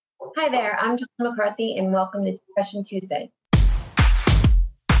Hi there, I'm John McCarthy, and welcome to Discussion Tuesday.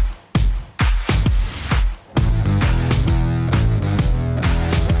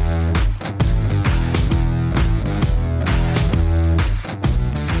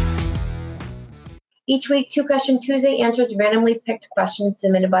 Each week, Two Question Tuesday answers randomly picked questions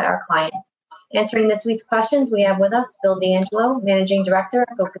submitted by our clients. Answering this week's questions, we have with us Bill D'Angelo, Managing Director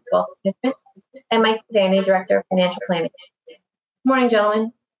of Focus Wealth Management, and Mike Zani, Director of Financial Planning. Good morning,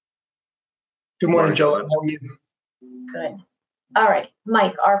 gentlemen. Good morning, Joel. How are you? Good. All right,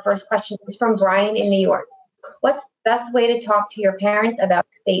 Mike, our first question is from Brian in New York. What's the best way to talk to your parents about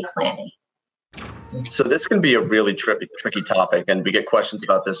estate planning? So this can be a really tricky topic, and we get questions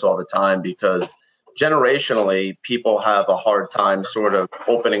about this all the time because generationally, people have a hard time sort of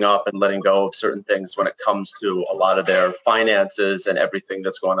opening up and letting go of certain things when it comes to a lot of their finances and everything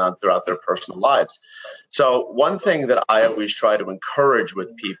that's going on throughout their personal lives. So one thing that I always try to encourage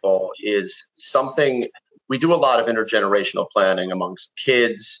with people is something. We do a lot of intergenerational planning amongst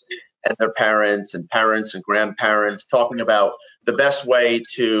kids and their parents and grandparents, talking about the best way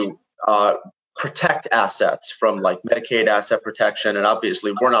to protect assets from like Medicaid asset protection. And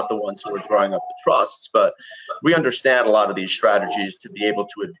obviously, we're not the ones who are drawing up the trusts, but we understand a lot of these strategies to be able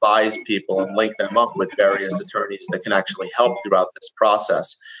to advise people and link them up with various attorneys that can actually help throughout this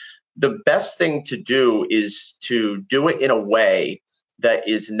process. The best thing to do is to do it in a way that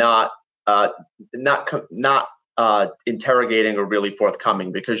is not interrogating or really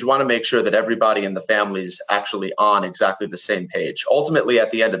forthcoming, because you want to make sure that everybody in the family is actually on exactly the same page. Ultimately,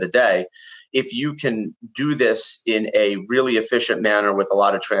 at the end of the day, if you can do this in a really efficient manner with a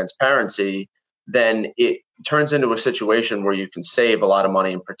lot of transparency, then it turns into a situation where you can save a lot of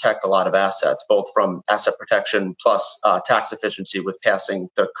money and protect a lot of assets, both from asset protection plus tax efficiency with passing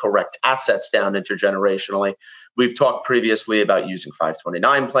the correct assets down intergenerationally. We've talked previously about using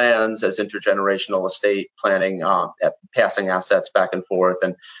 529 plans as intergenerational estate planning, passing assets back and forth,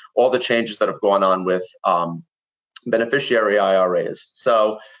 and all the changes that have gone on with beneficiary IRAs.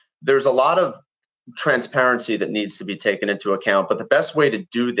 So there's a lot of transparency that needs to be taken into account, but the best way to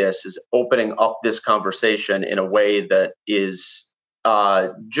do this is opening up this conversation in a way that is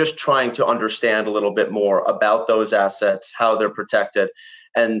just trying to understand a little bit more about those assets, how they're protected.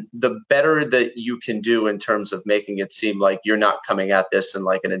 And the better that you can do in terms of making it seem like you're not coming at this in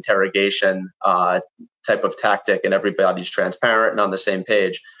like an interrogation type of tactic and everybody's transparent and on the same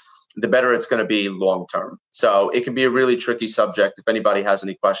page, the better it's going to be long term. So it can be a really tricky subject. If anybody has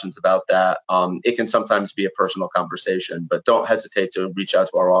any questions about that, it can sometimes be a personal conversation, but don't hesitate to reach out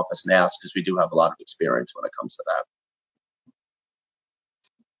to our office and ask, because we do have a lot of experience when it comes to that.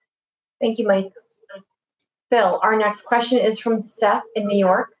 Thank you, Mike. Bill, our next question is from Seth in New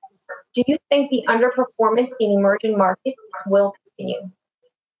York. Do you think the underperformance in emerging markets will continue?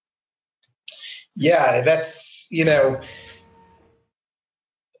 Yeah, that's,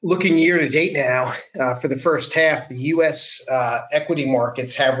 looking year to date now, for the first half, the U.S. Equity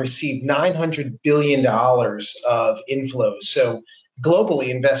markets have received $900 billion of inflows. So globally,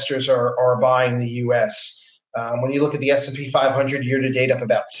 investors are buying the U.S. When you look at the S&P 500 year to date, up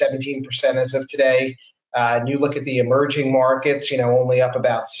about 17% as of today. And you look at the emerging markets, only up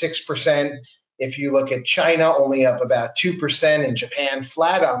about 6%. If you look at China, only up about 2%, and Japan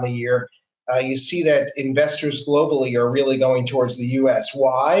flat on the year. You see that investors globally are really going towards the U.S.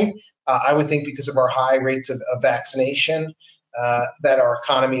 Why? I would think because of our high rates of vaccination, that our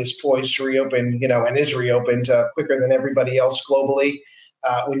economy is poised to reopen, and is reopened quicker than everybody else globally.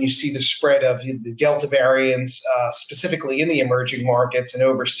 When you see the spread of the Delta variants, specifically in the emerging markets and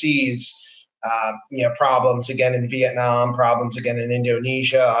overseas, problems again in Vietnam, problems again in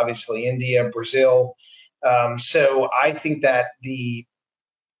Indonesia, obviously India, Brazil. So I think that the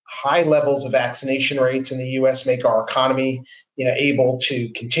high levels of vaccination rates in the U.S. make our economy, able to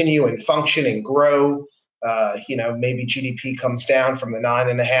continue and function and grow. Maybe GDP comes down from the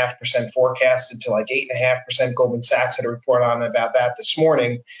 9.5% forecasted to like 8.5%. Goldman Sachs had a report on about that this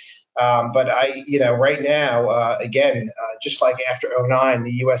morning. But right now, again, just like after 2009,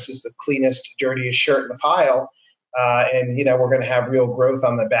 the U.S. is the cleanest, dirtiest shirt in the pile. And we're going to have real growth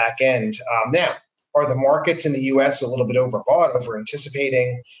on the back end. Now, are the markets in the U.S. a little bit overbought, over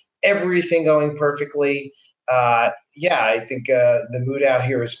anticipating everything going perfectly? Yeah, I think the mood out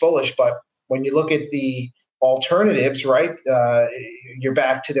here is bullish. But when you look at the alternatives, right, you're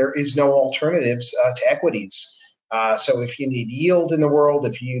back to there is no alternatives to equities. So if you need yield in the world,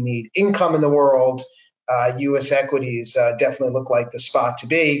 if you need income in the world, U.S. equities definitely look like the spot to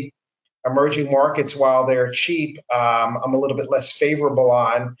be. Emerging markets, while they're cheap, I'm a little bit less favorable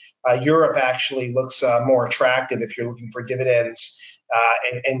on. Europe actually looks more attractive if you're looking for dividends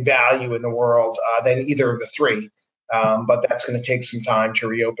and value in the world than either of the three. But that's going to take some time to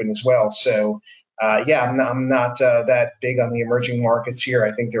reopen as well. So, I'm not that big on the emerging markets here.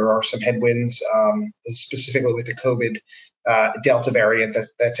 I think there are some headwinds, specifically with the COVID Delta variant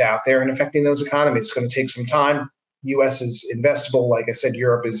that's out there and affecting those economies. It's going to take some time. U.S. is investable. Like I said,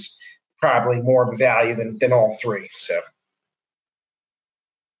 Europe is probably more of a value than all three. So.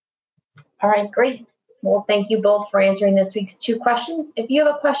 All right, great. Well, thank you both for answering this week's 2 questions. If you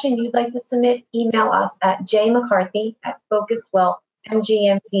have a question you'd like to submit, email us at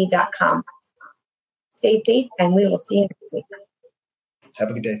jmccarthy@focuswealthmgmt.com. Stay safe, and we will see you next week.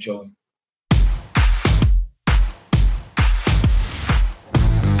 Have a good day, Julie.